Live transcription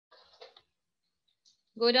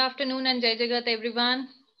Good afternoon and Jai Jagat everyone.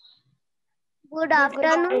 Good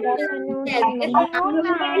afternoon. Good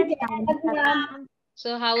afternoon, ma'am.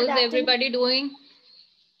 So how is everybody doing?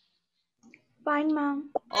 Fine, ma'am.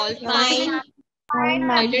 All Fine. fine? Fine,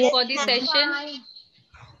 ma'am. Excited for the session?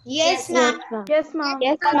 Yes, ma'am. Yes, ma'am.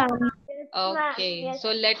 Yes, ma'am. Okay,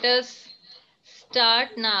 so let us start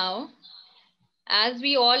now. As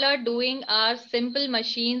we all are doing our simple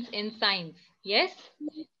machines in science. Yes?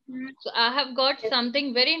 So I have got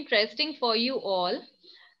something very interesting for you all.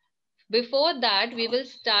 Before that, we will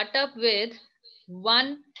start up with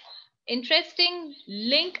one interesting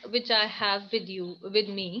link which I have with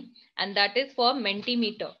me, and that is for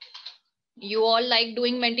Mentimeter. You all like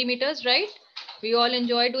doing Mentimeters, right? We all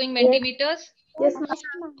enjoy doing Mentimeters. Yes,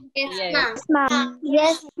 ma'am. Yes. Ma'am.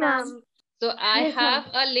 Yes, ma'am. So I Yes, ma'am. have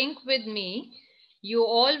a link with me. You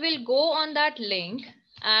all will go on that link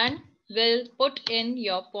and will put in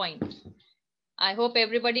your points. I hope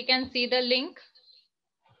everybody can see the link.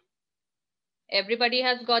 Everybody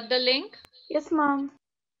has got the link? Yes, ma'am.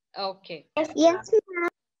 Okay. Yes, ma'am.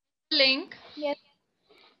 Link. Yes.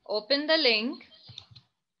 Open the link.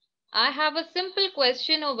 I have a simple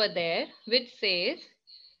question over there which says,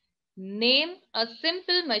 name a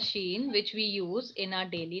simple machine which we use in our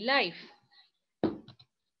daily life.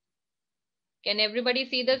 Can everybody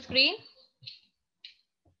see the screen?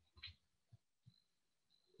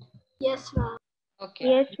 Yes, ma'am. Okay.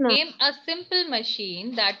 Yes, ma'am. Name a simple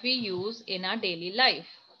machine that we use in our daily life.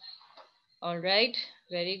 All right.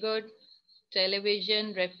 Very good.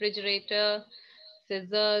 Television, refrigerator,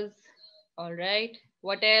 scissors. All right.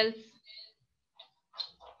 What else?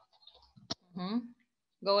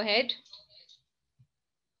 Go ahead.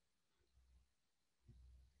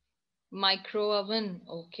 Micro oven.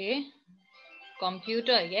 Okay.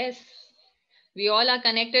 Computer. Yes. We all are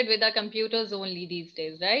connected with our computers only these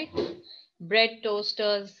days, right? Bread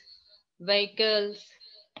toasters, vehicles.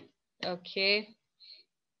 Okay.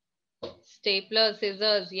 Stapler,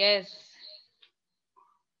 scissors. Yes.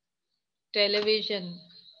 Television.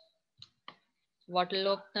 Bottle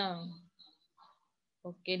opener.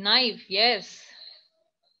 Okay. Knife. Yes.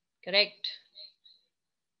 Correct.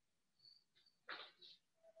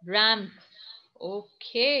 Ramp.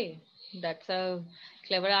 Okay. That's a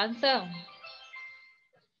clever answer.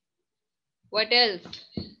 What else?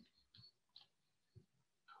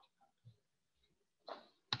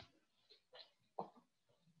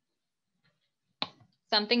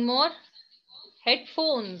 Something more?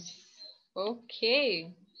 Headphones.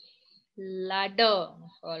 Okay. Ladder.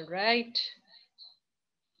 All right.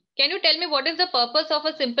 Can you tell me what is the purpose of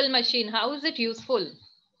a simple machine? How is it useful?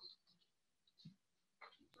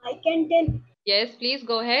 I can tell. Yes, please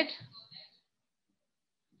go ahead.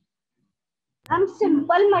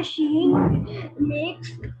 Simple machine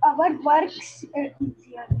makes our works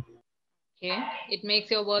easier. Okay. It makes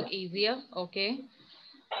your work easier. Okay.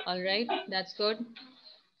 All right. That's good.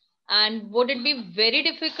 And would it be very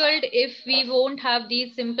difficult if we won't have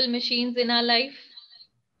these simple machines in our life?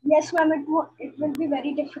 Yes, ma'am. It will be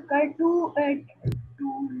very difficult to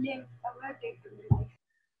live our day-to-day life.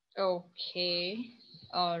 Okay.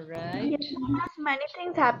 All right. Yes, because many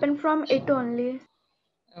things happen from it only.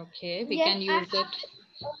 Okay. We Yes, can and use it.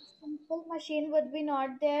 if a simple machine would be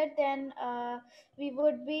not there, then we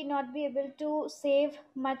would be not be able to save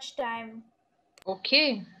much time.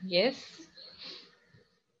 Okay. Yes.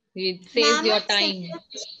 It saves Ma'am, your if time. simple machine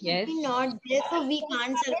would Yes. be not there, so we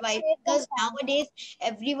can't survive because nowadays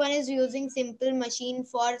everyone is using simple machine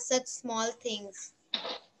for such small things.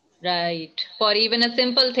 Right. For even a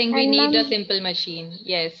simple thing, we And need a ma'am, simple machine.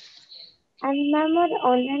 Yes. our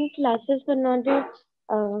online classes could not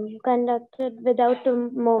be conducted without a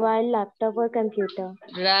mobile, laptop, or computer.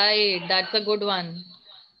 Right. That's a good one.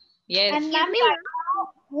 Yes. And ma'am, right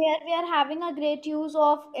now here we are having a great use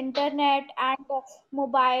of internet and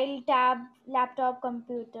mobile, tab, laptop,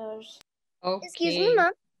 computers, Excuse me, Okay.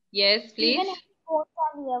 ma'am. Yes, even please. headphones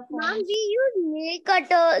and Ma'am, earphones. we use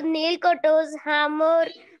nail cutters, hammer,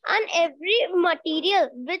 and every material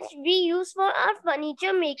which we use for our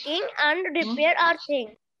furniture making and repair our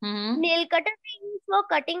things. Mm-hmm. Nail cutter we use for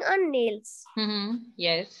cutting our nails. Mm-hmm.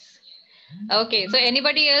 Yes. Okay. So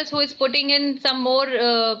anybody else who is putting in some more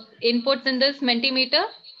inputs in this Mentimeter?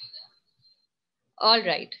 All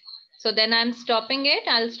right. So then I'm stopping it.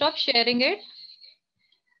 I'll stop sharing it.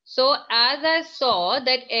 So as I saw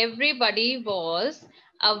that everybody was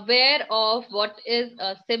aware of what is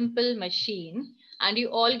a simple machine, and you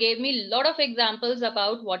all gave me a lot of examples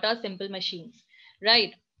about what are simple machines,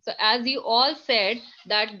 right? So as you all said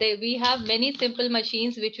that we have many simple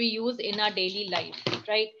machines which we use in our daily life,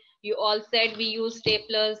 right? You all said we use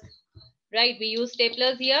staplers, right? We use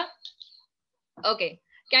staplers here. Okay.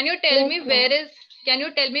 Can you tell me where is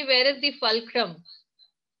the fulcrum?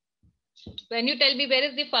 When you tell me where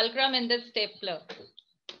is the fulcrum in this stapler?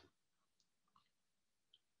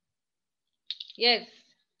 Yes.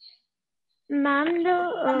 Ma'am,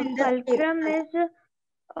 the fulcrum is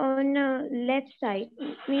on left side.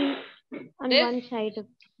 Means on This? one side.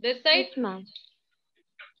 This side? Yes, ma'am.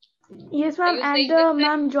 Yes, Are ma'am. you At saying the this side?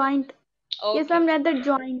 ma'am joint. Yes, Okay. ma'am. At the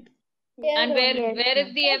joint. And Yes, where is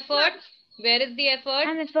ma'am. the effort? Where is the effort?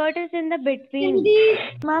 And effort is in the between.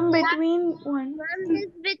 Ma'am, between one. Ma'am, this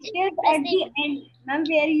which is Yes, at the end, ma'am,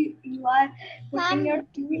 where you are pushing your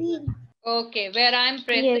tool. Okay, where I am Yes,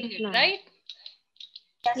 pressing it, ma'am. right?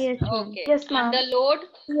 Yes, ma'am. Okay. Yes, And ma'am. the load?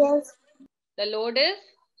 Yes. The load is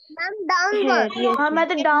Ma'am, downward. Here, yes, Ma'am, ma'am. at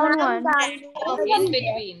the down one. in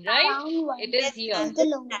between, right? Downward. It is here. Is the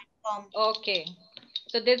load. Okay.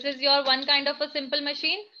 So this is your one kind of a simple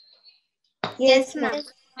machine. Yes, ma'am.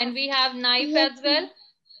 And we have knife as well.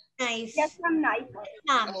 Yes, ma'am,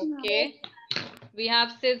 knife. Okay. We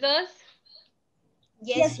have scissors.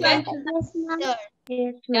 Yes, Right? ma'am. Yes, ma'am.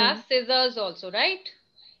 Yes, We have ma'am. scissors also, right?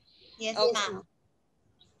 Yes, Okay.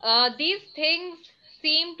 ma'am. These things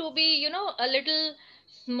seem to be, you know, a little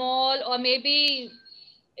small, or maybe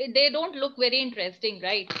they don't look very interesting,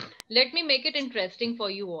 right? Let me make it interesting for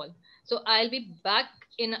you all. So I'll be back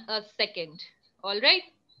in a second. All right.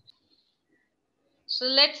 So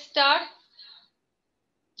let's start.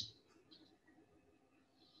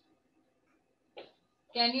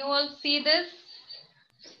 Can you all see this?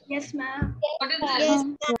 Yes, ma'am. What is Yes, this?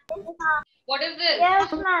 ma'am. What is this?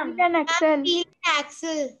 Yes, ma'am. An Excel.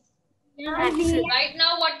 Axle. Right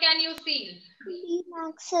now, what can you see?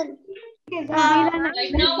 Axle. Yes, Wheel and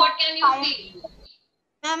Right now, what can you see?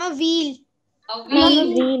 Ma'am, a wheel. A Ma'am, a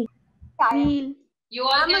wheel. wheel. wheel. You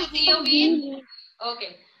all can see a wheel?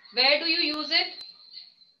 Okay. Where do you use it?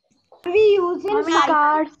 We use Ma'am, in in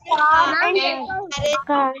cars. Okay.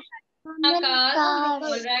 Car. A car.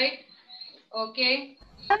 All right. Okay.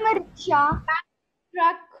 rickshaw,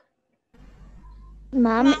 truck.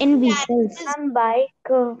 Ma'am, in vehicles. Ma'am, bike,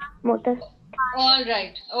 motor. All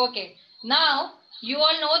right. Okay. Now, you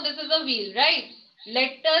all know this is a wheel, right?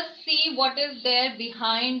 Let us see what is there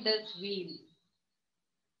behind this wheel.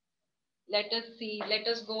 Let us see. Let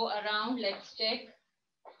us go around. Let's check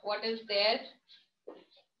what is there.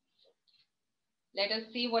 Let us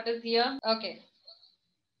see what is here. Okay.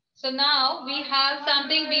 So now we have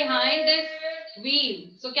something behind this wheel.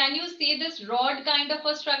 So can you see this rod kind of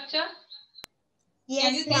a structure?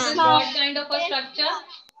 Can you see this rod kind of a structure?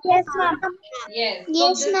 Yes, ma'am. Yes. So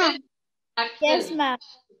Yes, this is ma'am. axle. Yes, ma'am.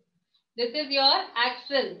 This is your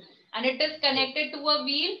axle, and it is connected to a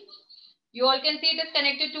wheel. You all can see it is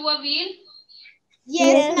connected to a wheel.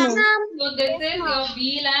 Yes, ma'am. So this is your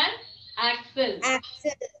wheel and axle.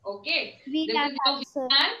 Okay. Wheel This and is your wheel axle.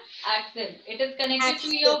 and axle. It is connected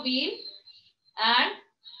to your wheel, and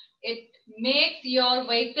it makes your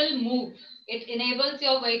vehicle move. It enables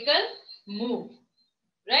your vehicle move.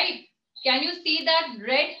 Right? Can you see that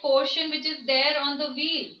red portion which is there on the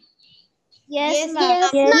wheel? Yes, ma'am.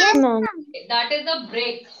 Yes, ma'am. That is a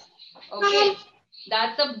brake. Okay.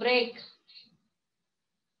 That's a brake.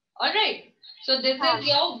 All right. So this is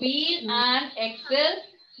your wheel and axle.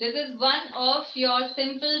 This is one of your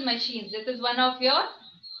simple machines. This is one of your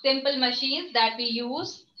simple machines that we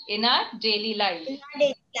use in our daily life. In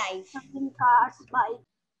cars, bike.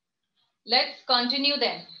 Let's continue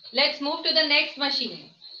then. Let's move to the next machine.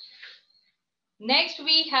 Next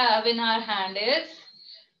we have in our hand is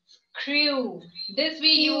screw. This we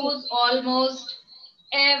use almost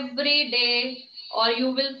every day, or you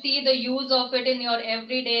will see the use of it in your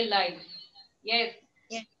everyday life. Yes.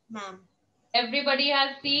 Yes, ma'am. Everybody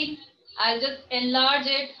has seen. I'll just enlarge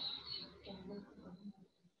it.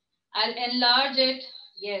 I'll enlarge it.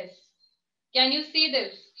 Yes. Can you see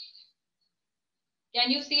this? Can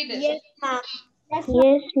you see this? Yes, ma'am. Yes,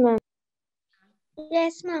 Yes, ma'am.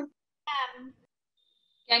 Yes, ma'am.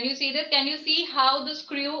 Can you see this? Can you see how the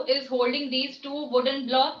screw is holding these two wooden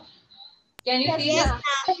blocks? Can you see this?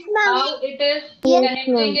 Yes, ma'am. How it is Yes,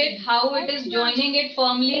 connecting ma'am. it, how it is joining it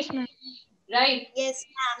firmly, Yes, ma'am. right? Yes,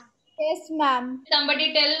 ma'am. Yes, ma'am.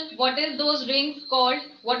 Somebody tell what is those rings called?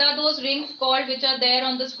 What are those rings called which are there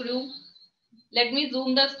on the screw? Let me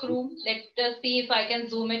zoom the screw. Let us see if I can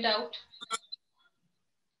zoom it out.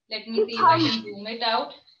 Let me see if I can zoom it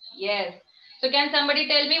out. Yes. So can somebody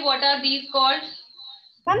tell me what are these called?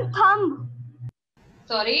 Ma'am, thumb.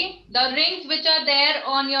 Sorry, the rings which are there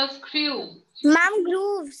on your screw. Ma'am,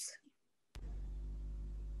 grooves.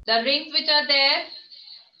 The rings which are there,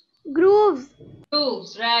 Grooves.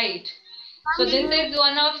 grooves, right? So this is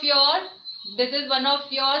one of your This is one of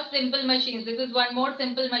your simple machines. This is one more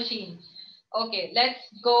simple machine. Okay, let's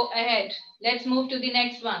go ahead. Let's move to the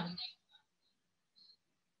next one.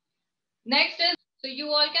 Next is, so you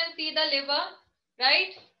all can see the liver, right?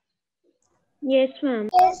 Yes, ma'am.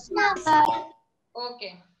 Yes, ma'am.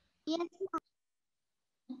 Okay. Yes,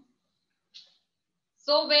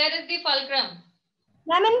 So where is the fulcrum?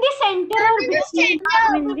 Ma'am, in the center or between?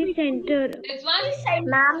 In the center. This one?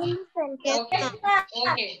 Ma'am, in the center. Okay.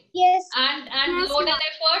 Okay. yes. And load and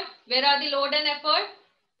effort? Where are the load and effort?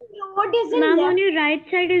 Load is in Ma'am, left. on your right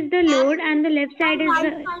side is the load and the left side is the...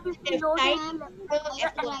 Left side,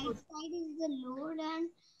 right side is the load and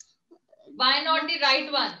Why not the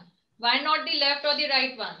right one? Why not the left or the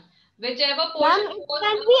right one? Whichever Ma'am, portion it goes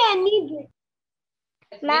can up, be any.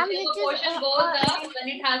 Ma'am, whichever which is portion goes up, when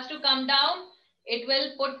it has to come down, it will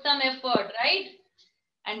put some effort, right?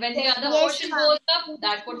 And when the other portion goes up,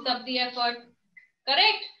 that puts up the effort.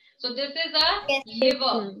 Correct? So this is a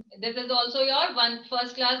liver. This is also your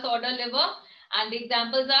first class order liver. And the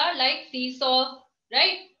examples are like seesaw,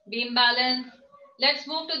 right? Beam balance. Let's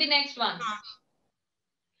move to the next one.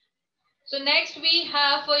 So next we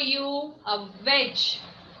have for you a wedge.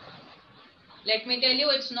 Let me tell you,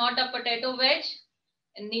 it's not a potato wedge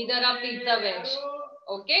and neither a pizza wedge.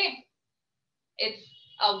 Okay? It's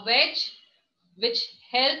a wedge which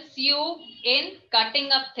helps you in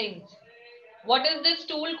cutting up things. What is this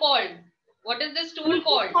tool called? What is this tool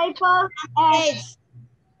called? Type of edge.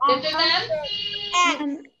 This is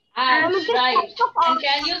an axe, right? And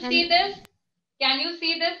can you see this? Can you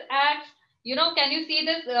see this axe? You know, can you see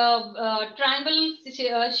this triangle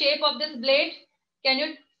shape of this blade? Can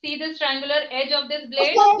you see this triangular edge of this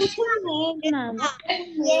blade? Ma'am. Can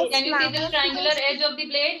you see this triangular edge of the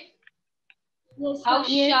blade? Yes, How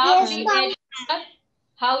Yes, sharp ma'am. the edge is,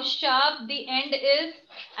 how sharp the end is,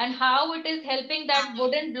 and how it is helping that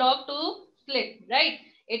wooden block to split, right?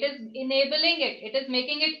 It is enabling it. It is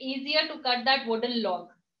making it easier to cut that wooden log,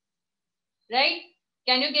 right?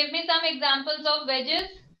 Can you give me some examples of wedges?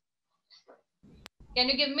 Can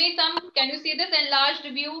you give me some? Can you see this enlarged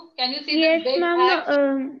view? Can you see Yes, this big ma'am.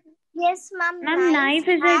 axe? Yes, ma'am. Ma'am, knife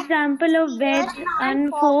is an example of wedge and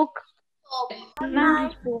fork.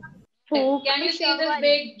 Ma'am, fork. Can you see this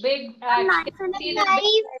big axe? Can you see this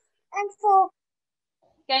big, And fork.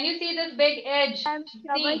 can you see this big edge?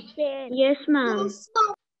 See. Yes, ma'am.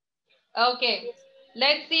 Okay.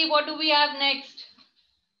 Let's see what do we have next.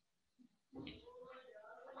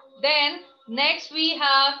 Then next we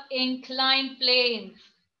have inclined planes.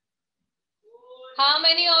 How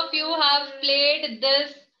many of you have played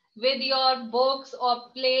this with your books or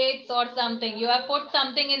plates or something? You have put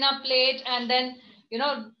something in a plate and then, you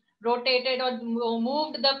know, rotated or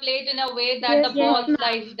moved the plate in a way that the ball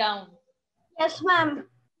slides down. Yes, ma'am.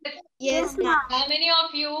 Yes, ma'am. How many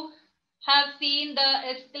of you have seen the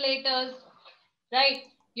escalators, right?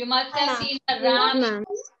 You must have seen the ramp. Ma'am.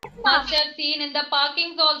 Must have seen in the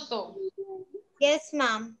parkings also. Yes,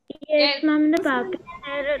 ma'am. Yes, ma'am. In the park,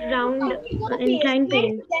 there are round inclined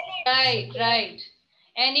planes. Right.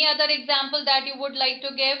 Any other example that you would like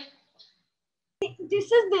to give? This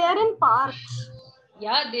is there in parks.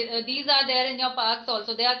 Yeah, these are there in your parks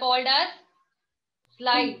also. They are called as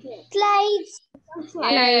slides. Slides.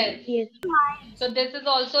 Yes. Yes. So this is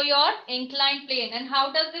also your inclined plane. And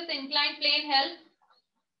how does this inclined plane help?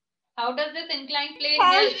 How does this inclined plane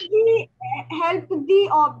help? Help the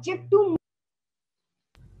object to move.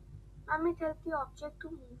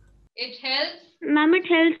 It helps. Ma'am, it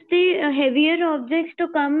helps the heavier objects to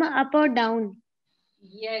come up or down.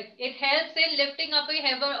 Yes, it helps in lifting up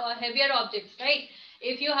a heavier objects, right?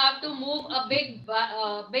 If you have to move a big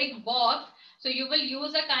box, so you will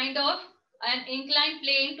use a kind of an inclined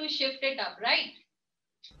plane to shift it up, right?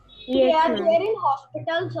 They Yes, are ma'am. there in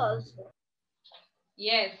hospitals also.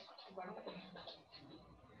 Yes.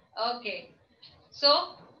 Okay.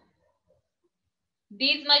 So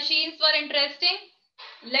these machines were interesting.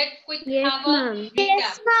 Let's Yes, have a ma'am.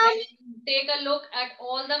 recap. Let's take a look at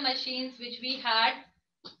all the machines which we had.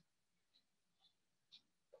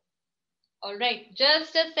 All right,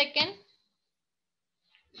 just a second.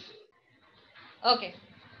 Okay.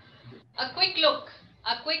 A quick look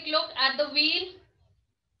at the wheel,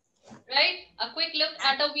 right? A quick look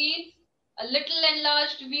at a wheel, a little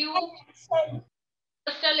enlarged view,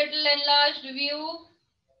 just a little enlarged view.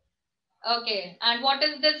 Okay, and what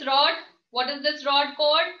is this rod? What is this rod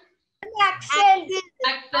called? Axle.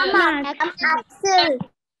 Axle. Axle.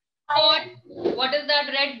 Rod. What is that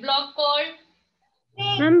red block called?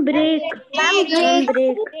 Ma'am, brake. Ma'am, brake.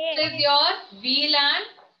 This is your wheel and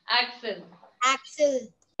axle. Axle.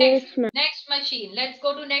 Yes, ma'am. Next machine. Let's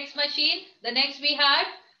go to next machine. The next we had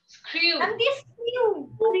Screw. And this screw.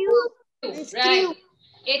 Right.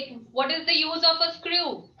 What is the use of a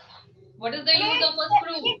screw? What is the use of a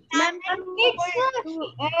screw? Ma'am,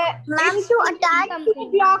 Ma'am, to attach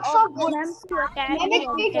something. blocks of wood. Ma'am, to attach Ma'am, to it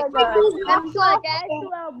takes objects. two Ma'am, blocks to of attach to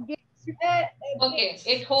objects. Okay,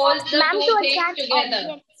 it holds the Ma'am, two to things attach together.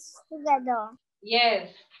 objects together. Yes.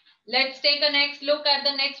 Let's take a next look at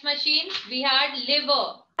the next machine. We had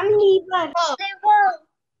liver, Lever.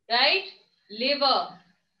 right? Liver,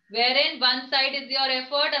 wherein one side is your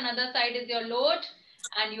effort, another side is your load,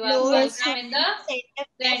 and you have fulcrum in the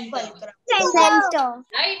center. Center.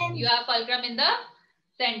 Right? You have fulcrum in the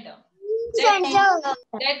center. Center.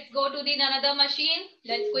 Let's go to the another machine.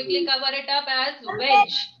 Let's quickly cover it up as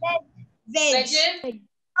wedge. Wedges.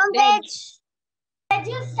 Wedge. Wedge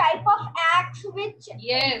is type of axe which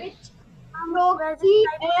Yes.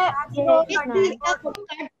 Cut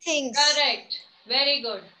things. Correct. Very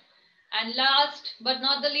good. And last but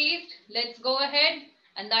not the least, let's go ahead.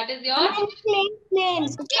 And that is your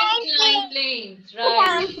Planes. inclined planes.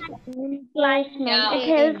 Right. Yes, ma'am. Yeah. It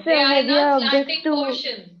helps They are in heavier a objects slanting to.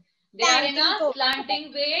 portion. They are in a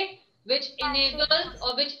slanting way which enables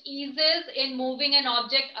or which eases in moving an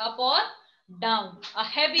object up or down. A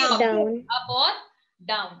heavy object Down. up or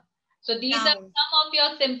down. So these are some of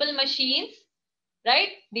your simple machines, right?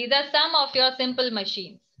 These are some of your simple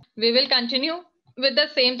machines. We will continue with the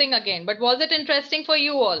same thing again. But was it interesting for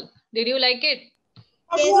you all? Did you like it?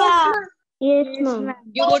 Yes, ma'am.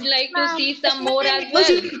 You would like to see some more as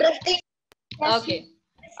well? Okay.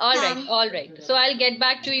 All right. All right. So I'll get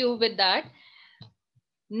back to you with that.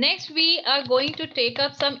 Next, we are going to take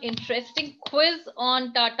up some interesting quiz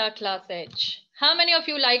on Tata ClassEdge. How many of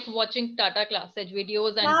you like watching Tata ClassEdge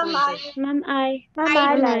videos and quizzes? Ma'am, I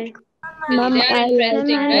like. Ma'am, They are I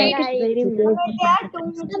interesting, right? very much.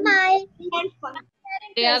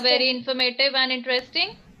 They are very informative and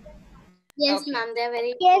interesting. Yes, Okay. ma'am. They're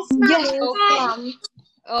very. Yes, ma'am.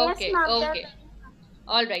 Okay. Okay.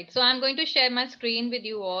 All right. So I'm going to share my screen with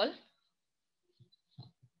you all.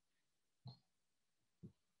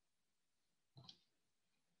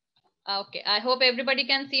 Okay. I hope everybody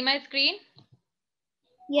can see my screen.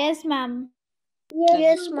 Yes, ma'am.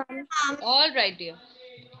 Yes, ma'am. All right, dear.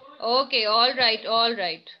 Okay. All right. All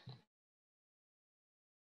right.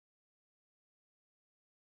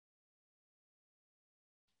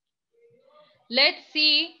 Let's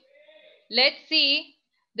see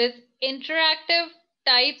this interactive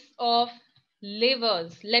types of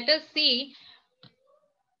levers. Let us see.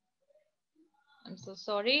 I'm so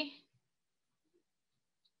sorry.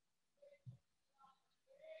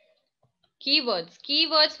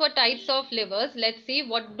 Keywords for types of levers. Let's see,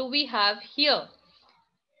 what do we have here?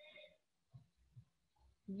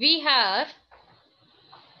 We have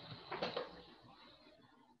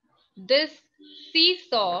this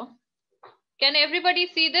seesaw. Can everybody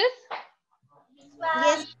see this?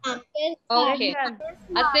 Yes, ma'am. Okay.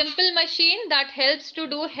 A simple machine that helps to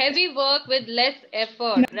do heavy work with less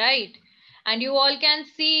effort, right? And you all can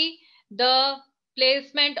see the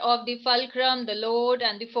placement of the fulcrum, the load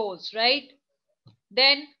and the force, right?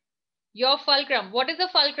 Then your fulcrum. What is a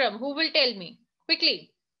fulcrum? Who will tell me?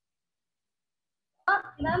 Quickly.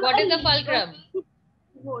 What is a fulcrum?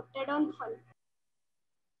 Voted on fulcrum.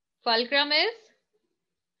 Fulcrum is?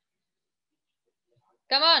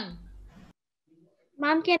 Come on.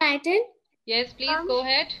 Ma'am, can I tell? Yes, please go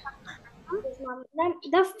ahead.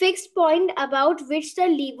 The fixed point about which the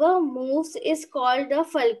lever moves is called the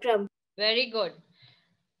fulcrum. Very good.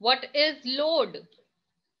 What is load?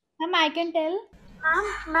 Ma'am, I can tell.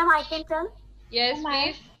 Ma'am, I can tell. Yes,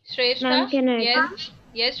 please. Shrestha. Ma'am, can I Yes.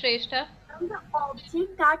 Yes, Shrestha. The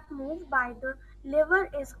object that moves by the lever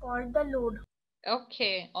is called the load.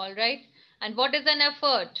 Okay, all right. And what is an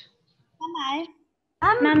effort?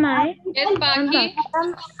 Ma'am, I. Yes, Paki.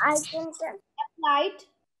 I can tell. Right.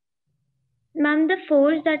 Ma'am, the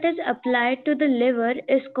force that is applied to the lever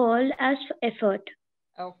is called as effort.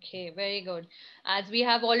 Okay, very good. As we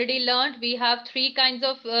have already learned, we have three kinds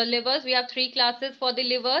of levers. We have three classes for the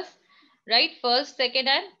levers, right? First, second,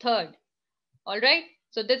 and third. All right.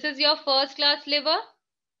 So this is your first class lever,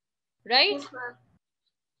 right? Yes, ma'am.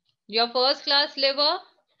 Your first class lever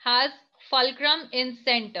has fulcrum in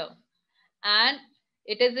center, and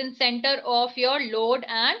it is in center of your load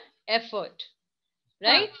and effort,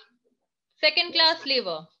 right? Second class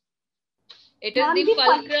lever, it is the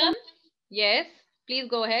fulcrum. Yes, please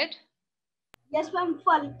go ahead. Yes, ma'am.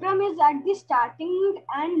 Fulcrum is at the starting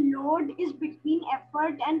and load is between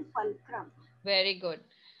effort and fulcrum. Very good.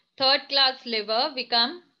 Third class lever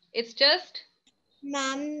become, it's just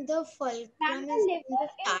Ma'am, the fulcrum is in the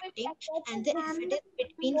starting and the effort is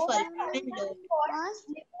between fulcrum and load.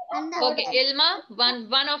 Okay, Ilma,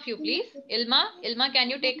 one of you, please. Ilma, can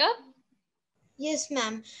you take up? Yes,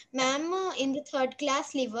 ma'am. Ma'am, in the third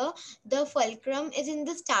class lever, the fulcrum is in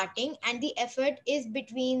the starting and the effort is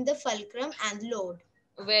between the fulcrum and load.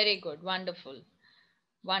 Very good. Wonderful.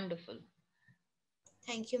 Wonderful.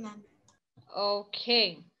 Thank you, ma'am.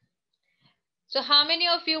 Okay. So how many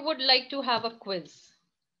of you would like to have a quiz?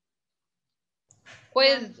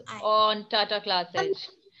 Quiz on Tata ClassEdge.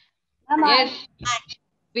 Yes.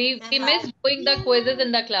 We miss doing the quizzes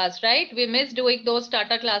in the class, right? We miss doing those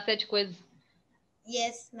Tata ClassEdge quiz.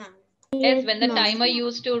 Yes, ma'am. Yes, when the timer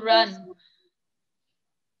used to run.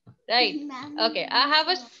 Right. Okay, I have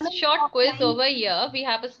a short quiz over here. We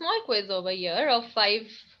have a small quiz over here of 5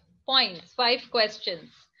 points, 5 questions.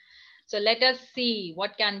 So let us see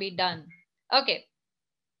what can be done. Okay.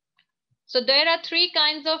 So there are 3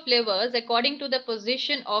 kinds of levers according to the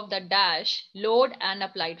position of the dash, load and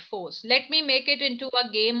applied force. Let me make it into a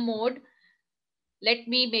game mode.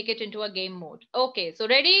 Okay, so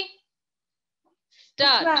ready?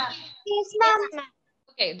 Start. Yes, ma'am.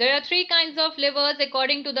 Okay, there are 3 kinds of levers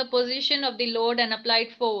according to the position of the load and applied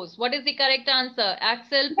force. What is the correct answer?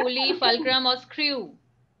 Axle, pulley, fulcrum or screw?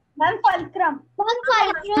 Ma'am, fulcrum.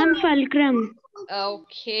 Ma'am, fulcrum.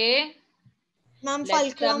 Okay, Ma'am, let's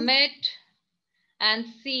fulcrum. submit and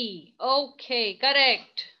see. Okay,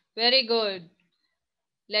 correct. Very good.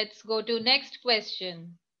 Let's go to next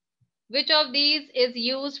question. Which of these is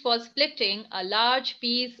used for splitting a large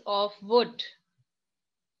piece of wood?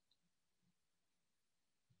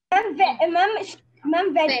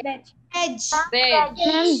 Ma'am, wedge. Edge. Wedge.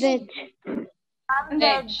 Ma'am, wedge.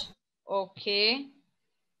 Wedge. Okay.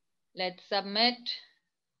 Let's submit.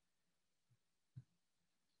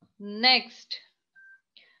 Next.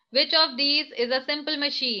 Which of these is a simple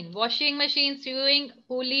machine? Washing machine, sewing,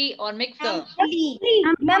 pulley or mixer? Pulley.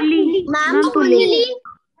 Ma'am, pulley. Ma'am, pulley.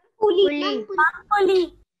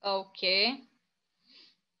 Pulley. Okay.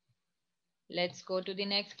 Let's go to the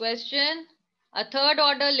next question. A third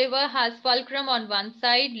order lever has fulcrum on one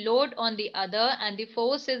side, load on the other, and the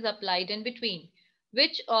force is applied in between.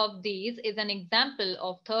 Which of these is an example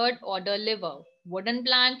of third order lever? Wooden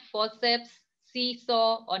plank, forceps,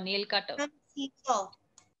 seesaw, or nail cutter? Ma'am, seesaw.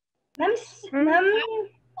 Ma'am,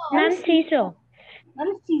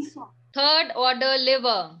 seesaw. Third order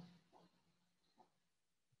lever.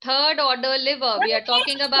 Third order lever. We are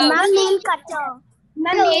talking about nail cutter.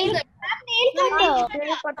 Nail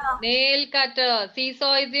nail cutter.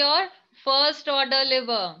 Seesaw is your first order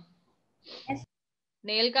lever. Yes.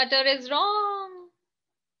 Nail cutter is wrong.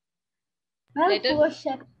 Let us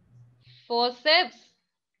forceps.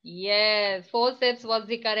 Yes, forceps was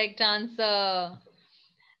the correct answer.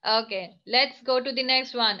 Okay, let's go to the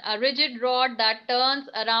next one. A rigid rod that turns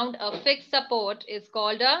around a fixed support is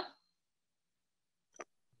called a...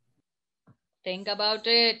 Think about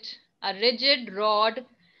it. A rigid rod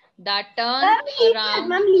that turns around...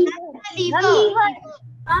 Lever.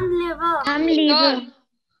 Ma'am, Sure.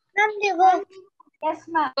 lever. Yes,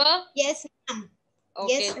 ma'am. Lever? Yes, ma'am.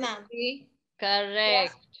 Okay, Yes, let's ma'am. see.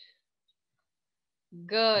 Correct.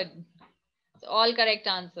 Good. So all correct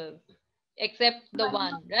answers except the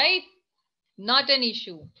one, right? Not an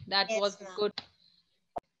issue. That was Yes, ma'am. good.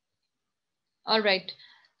 All right.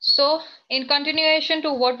 So in continuation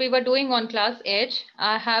to what we were doing on Class Edge,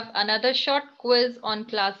 I have another short quiz on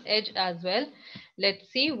Class Edge as well. Let's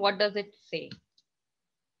see what does it say.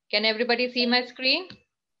 Can everybody see my screen?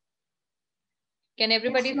 Can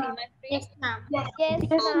everybody see my screen? Yes, ma'am. Yes,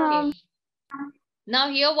 Okay. Now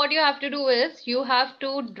here what you have to do is you have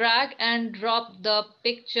to drag and drop the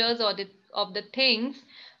pictures or the things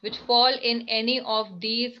which fall in any of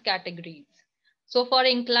these categories. So for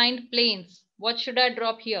inclined planes, what should I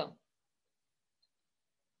drop here?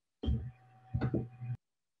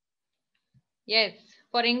 Yes,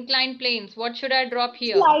 for inclined planes, what should I drop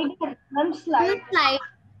here?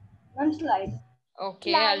 Slide.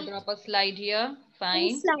 Okay, I'll drop a slide here.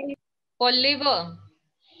 Fine. Slide. For lever,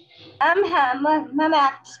 Ma'am, hammer. Ma'am,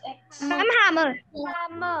 axe. Ma'am, hammer.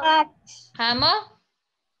 Axe. hammer.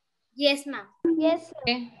 Yes, ma'am. Yes.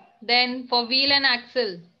 Okay. Then for wheel and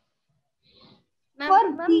axle, For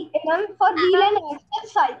wheel and axle,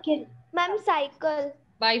 cycle. Ma'am, cycle.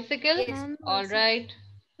 bicycle. Yes. All right.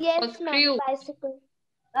 For Yes, ma'am, screw, bicycle.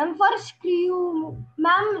 Ma'am, for screw.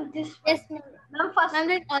 Ma'am, this one. Yes, ma'am. Ma'am, for Ma'am,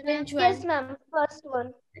 that orange one. Yes, ma'am, first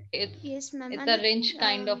one. it's a wrench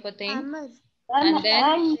kind of a thing. Hammer. And then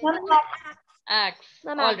And axe.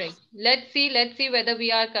 Ma'am, All axe. right. Let's see whether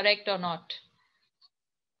we are correct or not.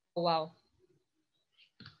 Wow.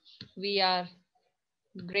 We are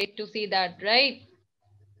Great to see that, right?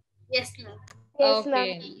 Yes, ma'am. Yes, ma'am.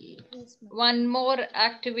 Okay. One more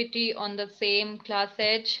activity on the same class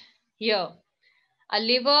edge here. A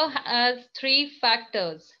lever has three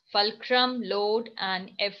factors: fulcrum, load,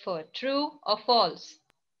 and effort. True or false?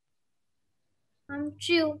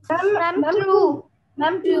 True. Ma'am, true.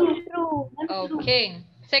 Ma'am, true. True. Okay.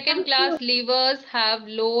 Second class levers have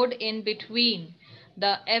load in between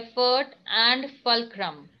the effort and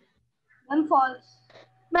fulcrum. Ma'am, false.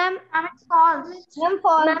 Ma'am, It's false. Ma'am,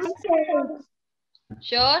 false. ma'am, false.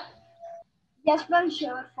 Sure? Yes, ma'am,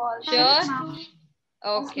 sure. False. Sure? True. Yes,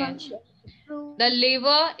 Okay. ma'am, sure. True. The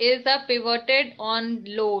lever is a pivoted on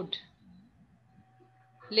load.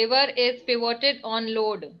 Lever is pivoted on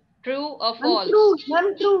load. True or Ma'am, false? true.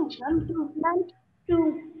 Ma'am, true. Ma'am, true. Ma'am,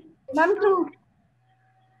 true. Ma'am, true.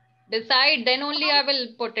 Decide, then only I will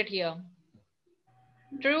put it here.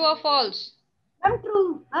 True or false? Ma'am,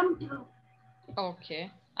 true. Ma'am, true.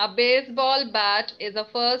 Okay. A baseball bat is a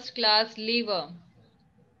first class lever.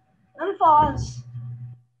 Ma'am, false.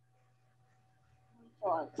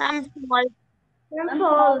 False. Ma'am, false. Ma'am,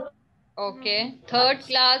 false. Okay. Third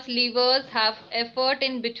class levers have effort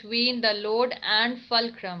in between the load and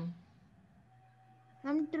fulcrum.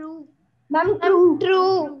 Ma'am, true. Ma'am, true.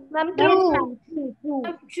 True. Ma'am, true.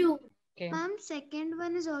 Ma'am, true. Okay. Ma'am, second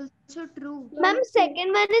one is also true. Ma'am,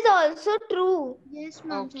 second one is also true. Yes,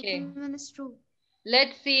 ma'am. Okay. Second one is true.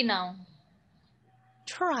 Let's see now.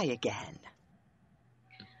 Try again.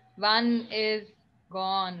 One is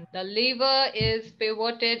gone. The lever is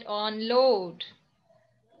pivoted on load.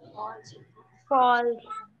 False.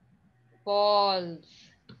 False.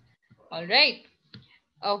 All right.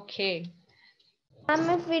 Okay. Ma'am,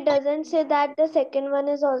 if it doesn't say that the second one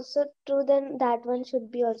is also true, then that one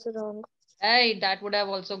should be also wrong. Hey, that would have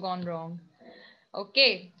also gone wrong.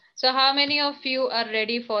 Okay. So how many of you are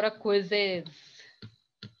ready for a quizzes?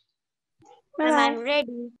 Ma'am, I'm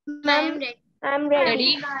ready. Ma'am, I'm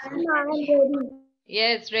ready. Ready? I'm ready.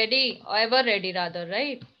 Yes, ready. Ever ready rather,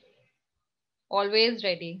 right? Always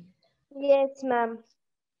ready. Yes, ma'am.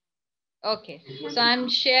 Okay. So I'm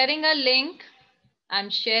sharing a link. I'm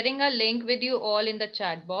sharing a link with you all in the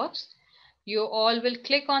chat box. You all will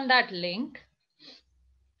click on that link.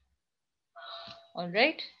 All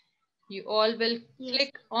right. You all will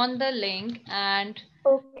click on the link and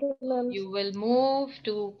Okay, ma'am. you will move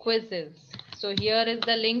to quizzes. So here is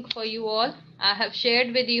the link for you all. I have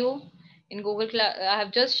shared with you in Google Class. I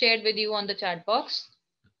have just shared with you on the chat box.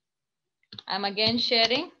 I'm again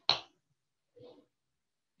sharing.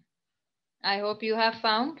 I hope you have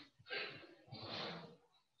found.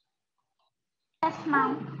 Yes,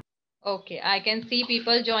 ma'am. Okay, I can see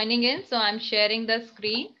people joining in, so I'm sharing the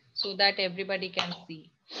screen so that everybody can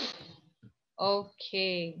see.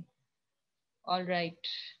 Okay. All right.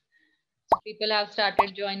 So people have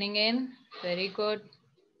started joining in. Very good.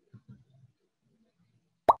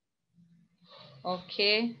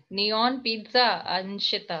 Okay. Neon pizza,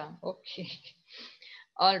 Anshita. Okay.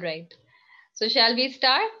 All right. So shall we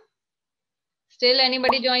start? Still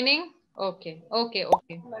anybody joining? Okay. Okay.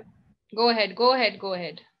 Okay. Go ahead. Go ahead. Go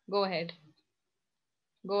ahead. Go ahead.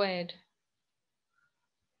 Go ahead.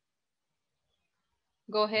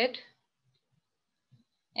 Go ahead.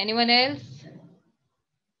 Anyone else?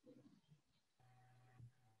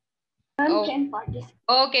 Ma'am, Oh. can participate.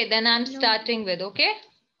 Okay, then I'm starting with, okay?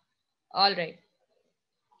 All right.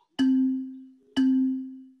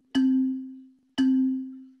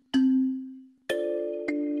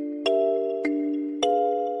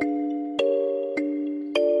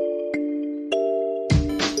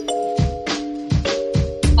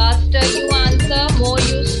 Faster you answer, more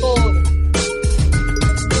you score.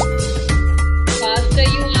 Faster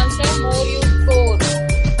you answer, more you score.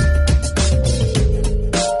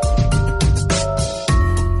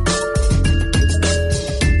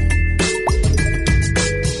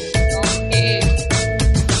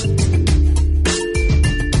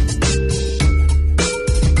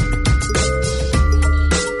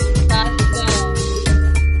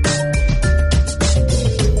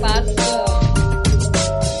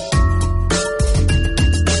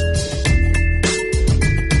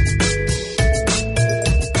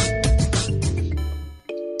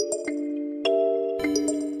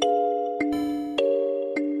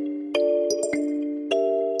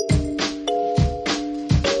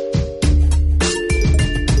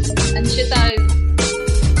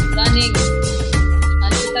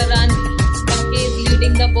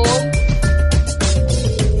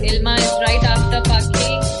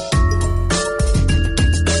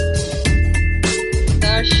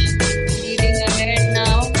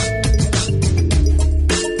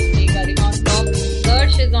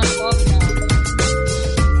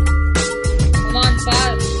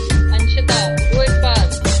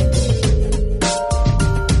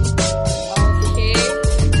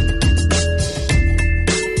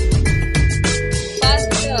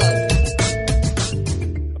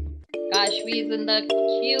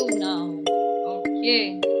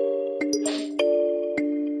 Okay.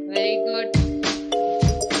 Very good.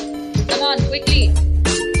 Come on, quickly.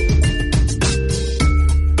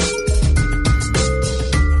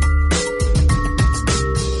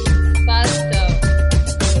 Faster.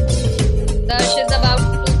 Darsh is about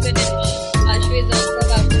to finish. Ashwi is also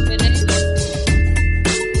about to finish.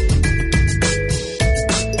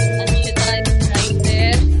 Anshita is right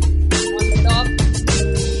there on top.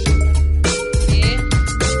 Okay.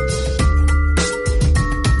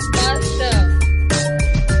 Faster.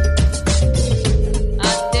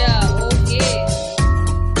 Adya, okay.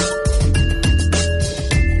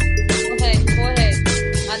 Go ahead.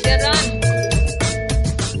 Adya, run.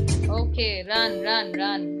 Okay, run.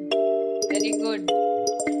 Very good.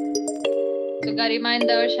 So Garima and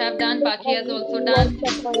Darsh have done. Paki has also done.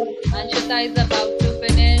 Anshita is about to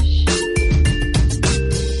finish.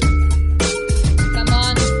 Come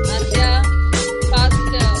on, Adya.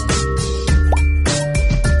 Faster.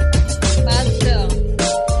 Faster.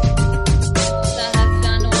 Anshita has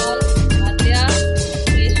done all. Adya.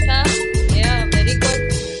 Shrestha. Yeah, very good.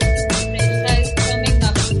 Shrestha is coming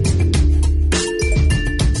up.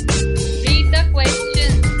 Read the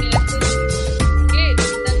questions carefully. Okay, read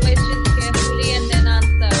the questions carefully and then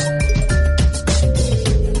answer.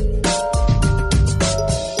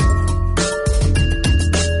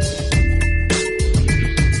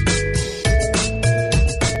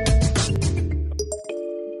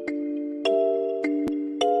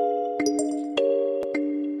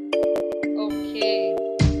 Okay.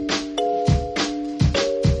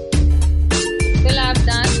 Well, I've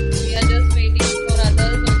done. We are just waiting for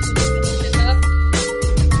others also to finish it up.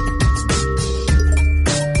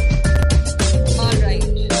 All right.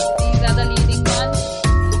 These are the leading ones.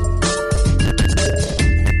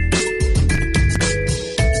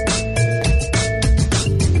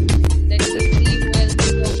 Let's just see who else is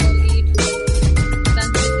on the lead.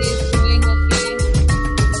 Sanskriti is doing okay. Okay.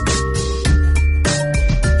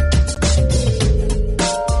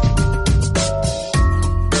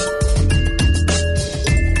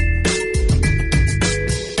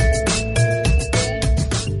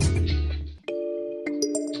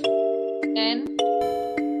 10.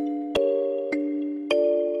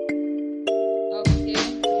 Okay.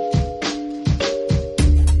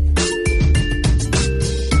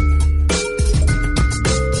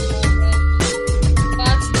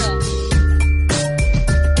 Faster.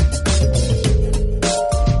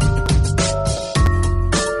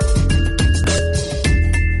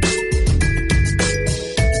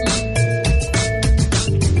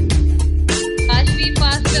 Ashvi,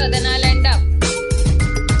 faster, then I'll end up.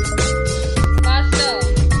 Faster.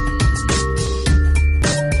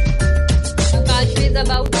 Kashvi is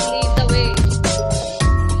about to lead the way.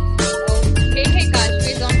 Okay,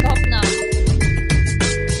 Kashvi is on top now.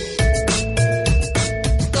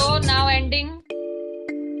 So now ending.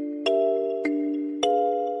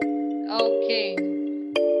 Okay.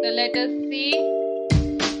 So let us see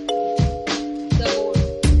the board.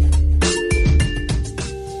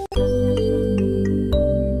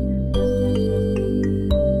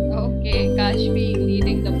 Okay, Kashvi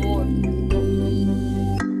leading the board.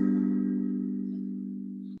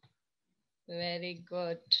 Very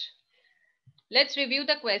good. Let's review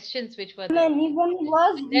the questions which were there.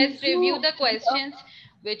 Let's review the questions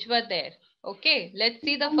which were there. Okay, let's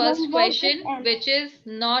see the first question, which is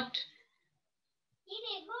not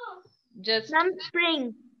just,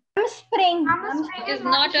 Spring. it is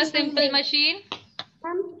not a simple machine.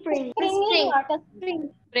 Spring.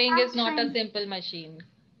 Spring is not a simple machine.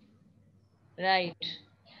 Right.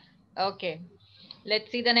 Okay.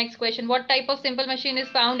 Let's see the next question. What type of simple machine is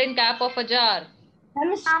found in cap of a jar?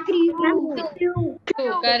 Screw.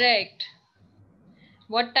 True, correct.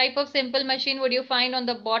 What type of simple machine would you find on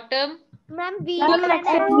the bottom? Wheel and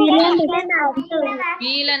axle.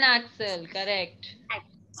 Wheel and axle, correct.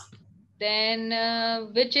 Then,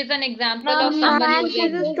 which is an example of someone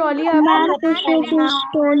using?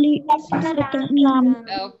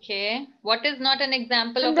 Okay. What is not an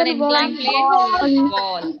example of an inclined plane?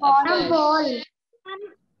 Wall, of course.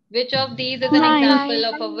 Which of these is an example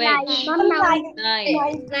of a wedge? Knife.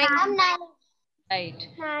 Right.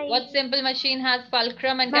 What simple machine has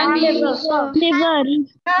fulcrum and can be used?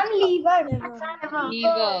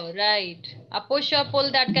 Lever, right. A push or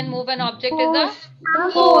pull that can move an object is a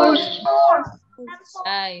force.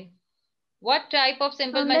 Right. What type of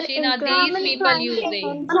simple machine are these people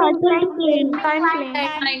using? Inclined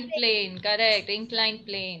plane, correct. Inclined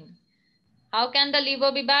plane. How can the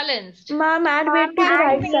lever be balanced? Add weight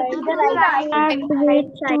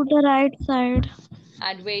to the right side.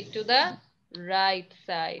 Add weight to the right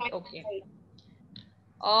side. Okay.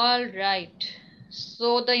 All right.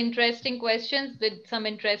 So the interesting questions with some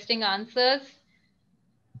interesting answers,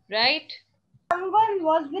 right? Someone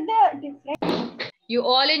was with a different. You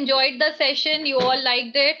all enjoyed the session. You all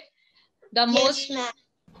liked it. The Yes, most ma'am.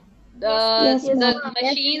 the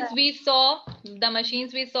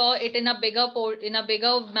machines we saw it in a in a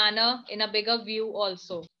bigger manner, in a bigger view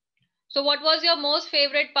also. So what was your most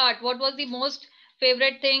favorite part? What was the most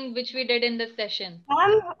favorite thing which we did in this session?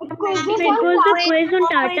 Quizzes It on was the quiz on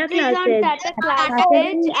Tata Quizzes on ClassEdge Tata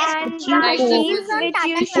ClassEdge and the Like the machines quizzes. which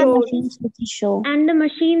you The showed. machines which you show. and the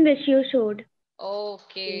machine which you showed.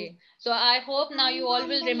 Okay. So I hope now you all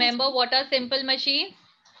will remember what are simple machines.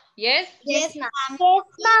 Yes? Yes, ma'am.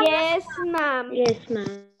 Yes, ma'am. Yes,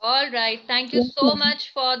 ma'am. All right. Thank you Yes, so ma'am.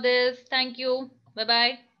 much for this. Thank you. Bye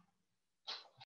bye.